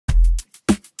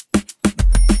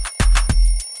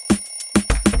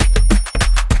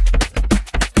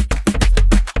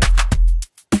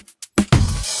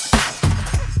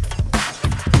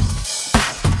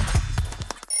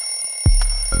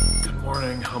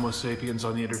Homo sapiens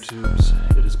on the inner tubes.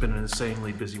 It has been an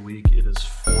insanely busy week. It is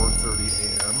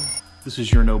 4:30 a.m. This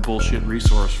is your no bullshit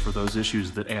resource for those issues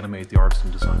that animate the artist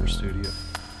and designer studio.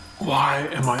 Why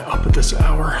am I up at this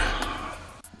hour?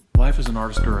 Life as an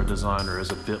artist or a designer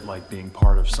is a bit like being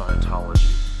part of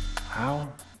Scientology.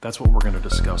 How? That's what we're going to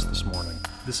discuss this morning.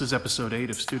 This is episode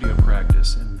 8 of Studio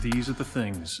Practice, and these are the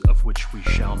things of which we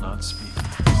shall not speak.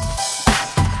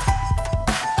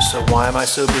 So why am I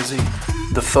so busy?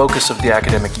 The focus of the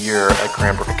academic year at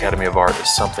Cranbrook Academy of Art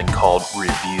is something called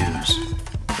reviews.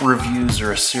 Reviews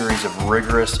are a series of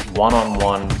rigorous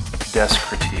one-on-one desk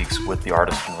critiques with the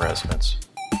artist in residence.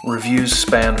 Reviews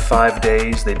span 5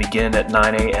 days. They begin at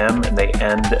 9 a.m. and they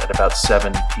end at about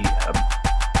 7 p.m.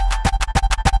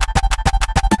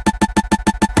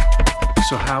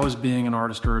 So how is being an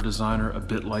artist or a designer a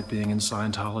bit like being in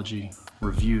Scientology?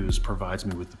 Reviews provides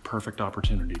me with the perfect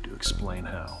opportunity to explain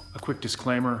how. A quick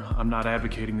disclaimer, I'm not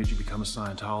advocating that you become a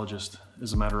Scientologist.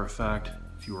 As a matter of fact,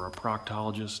 if you are a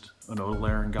proctologist, an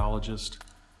otolaryngologist,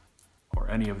 or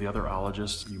any of the other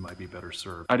ologists, you might be better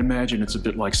served. I'd imagine it's a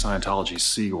bit like Scientology's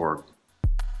Sea Org.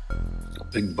 A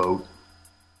big boat,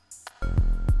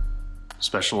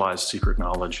 specialized secret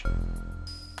knowledge,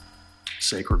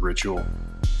 sacred ritual,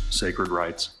 sacred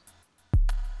rites,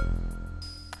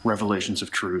 revelations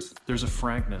of truth. There's a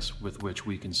frankness with which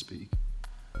we can speak.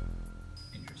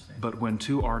 Interesting. But when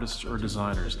two artists or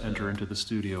designers enter into the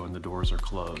studio and the doors are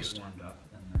closed,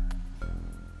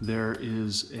 there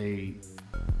is a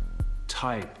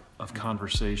type of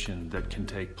conversation that can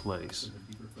take place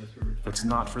that's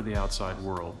not for the outside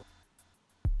world.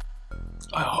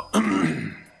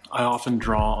 I often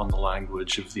draw on the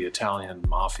language of the Italian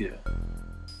mafia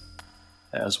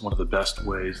as one of the best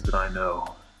ways that I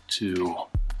know to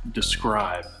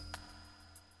describe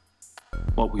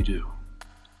what we do.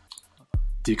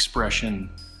 The expression,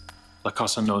 La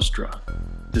Casa Nostra,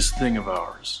 this thing of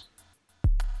ours,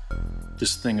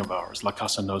 La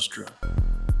Casa Nostra,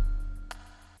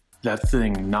 that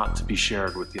thing not to be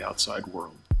shared with the outside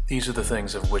world. These are the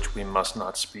things of which we must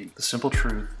not speak. The simple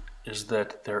truth is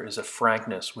that there is a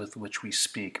frankness with which we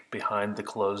speak behind the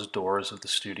closed doors of the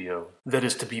studio that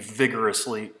is to be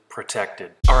vigorously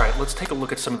protected. All right, let's take a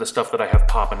look at some of the stuff that I have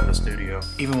popping in the studio.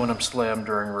 Even when I'm slammed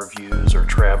during reviews or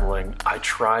traveling, I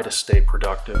try to stay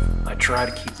productive. I try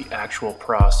to keep the actual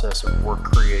process of work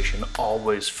creation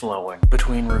always flowing.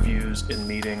 Between reviews and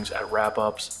meetings, at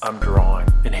wrap-ups, I'm drawing.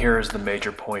 And here is the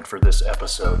major point for this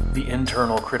episode. The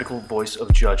internal critical voice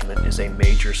of judgment is a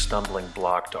major stumbling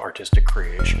block to artistic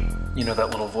creation. You know, that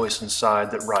little voice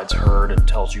inside that rides herd and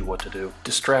tells you what to do.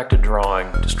 Distracted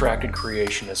drawing, distracted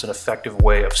creation is an effective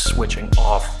way of switching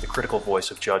off the critical voice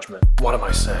of judgment. What am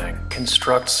I saying?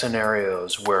 Construct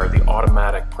scenarios where the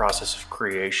automatic process of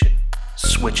creation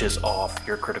switches off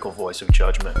your critical voice of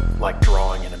judgment, like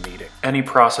drawing in a meeting. Any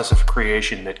process of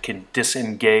creation that can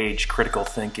disengage critical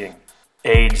thinking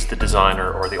aids the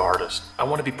designer or the artist. I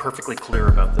want to be perfectly clear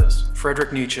about this.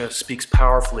 Friedrich Nietzsche speaks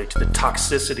powerfully to the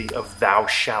toxicity of thou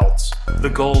shouts. The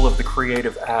goal of the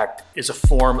creative act is a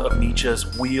form of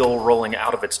Nietzsche's wheel rolling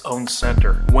out of its own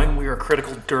center. When we are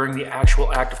critical during the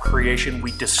actual act of creation,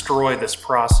 we destroy this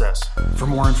process. For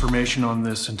more information on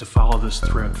this and to follow this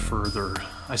thread further,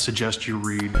 I suggest you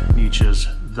read Nietzsche's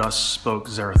Thus Spoke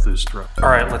Zarathustra. All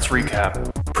right, let's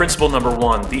recap. Principle number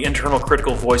 1, the internal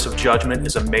critical voice of judgment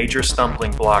is a major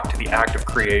stumbling block to the act of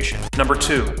creation. Number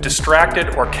 2,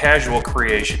 distracted or casual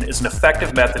creation is an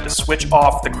effective method to switch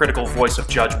off the critical voice of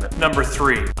judgment. Number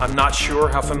 3, I'm not sure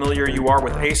how familiar you are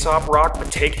with Aesop Rock, but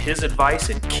take his advice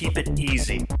and keep it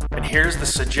easy. And here's the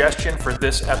suggestion for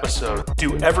this episode.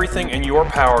 Do everything in your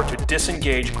power to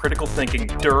disengage critical thinking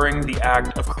during the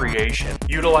act of creation.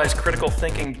 Utilize critical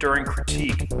thinking during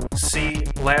critique. See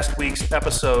last week's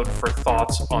episode for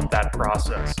thoughts on that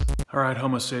process. All right,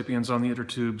 Homo sapiens on the inner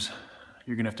tubes,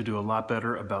 you're gonna have to do a lot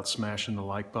better about smashing the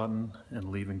like button and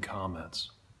leaving comments.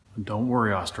 And don't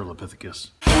worry, Australopithecus.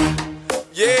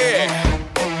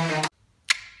 Yeah!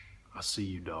 I see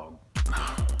you, dog.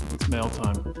 It's mail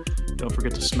time. Don't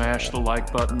forget to smash the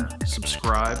like button,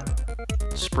 subscribe,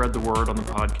 spread the word on the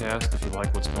podcast if you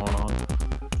like what's going on.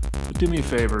 But do me a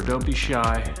favor, don't be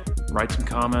shy. Write some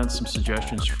comments, some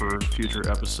suggestions for future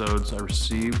episodes I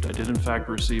did in fact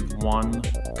receive one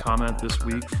comment this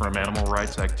week from Animal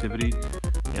Rights Activity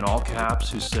in all caps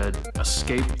who said,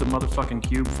 escape the motherfucking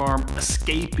cube farm,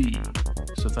 escapee.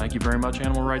 So thank you very much,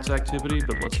 Animal Rights Activity,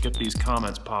 but let's get these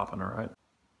comments popping, all right?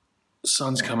 The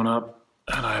sun's coming up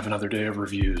and I have another day of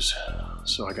reviews,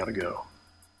 so I gotta go.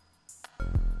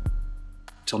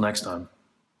 Till next time.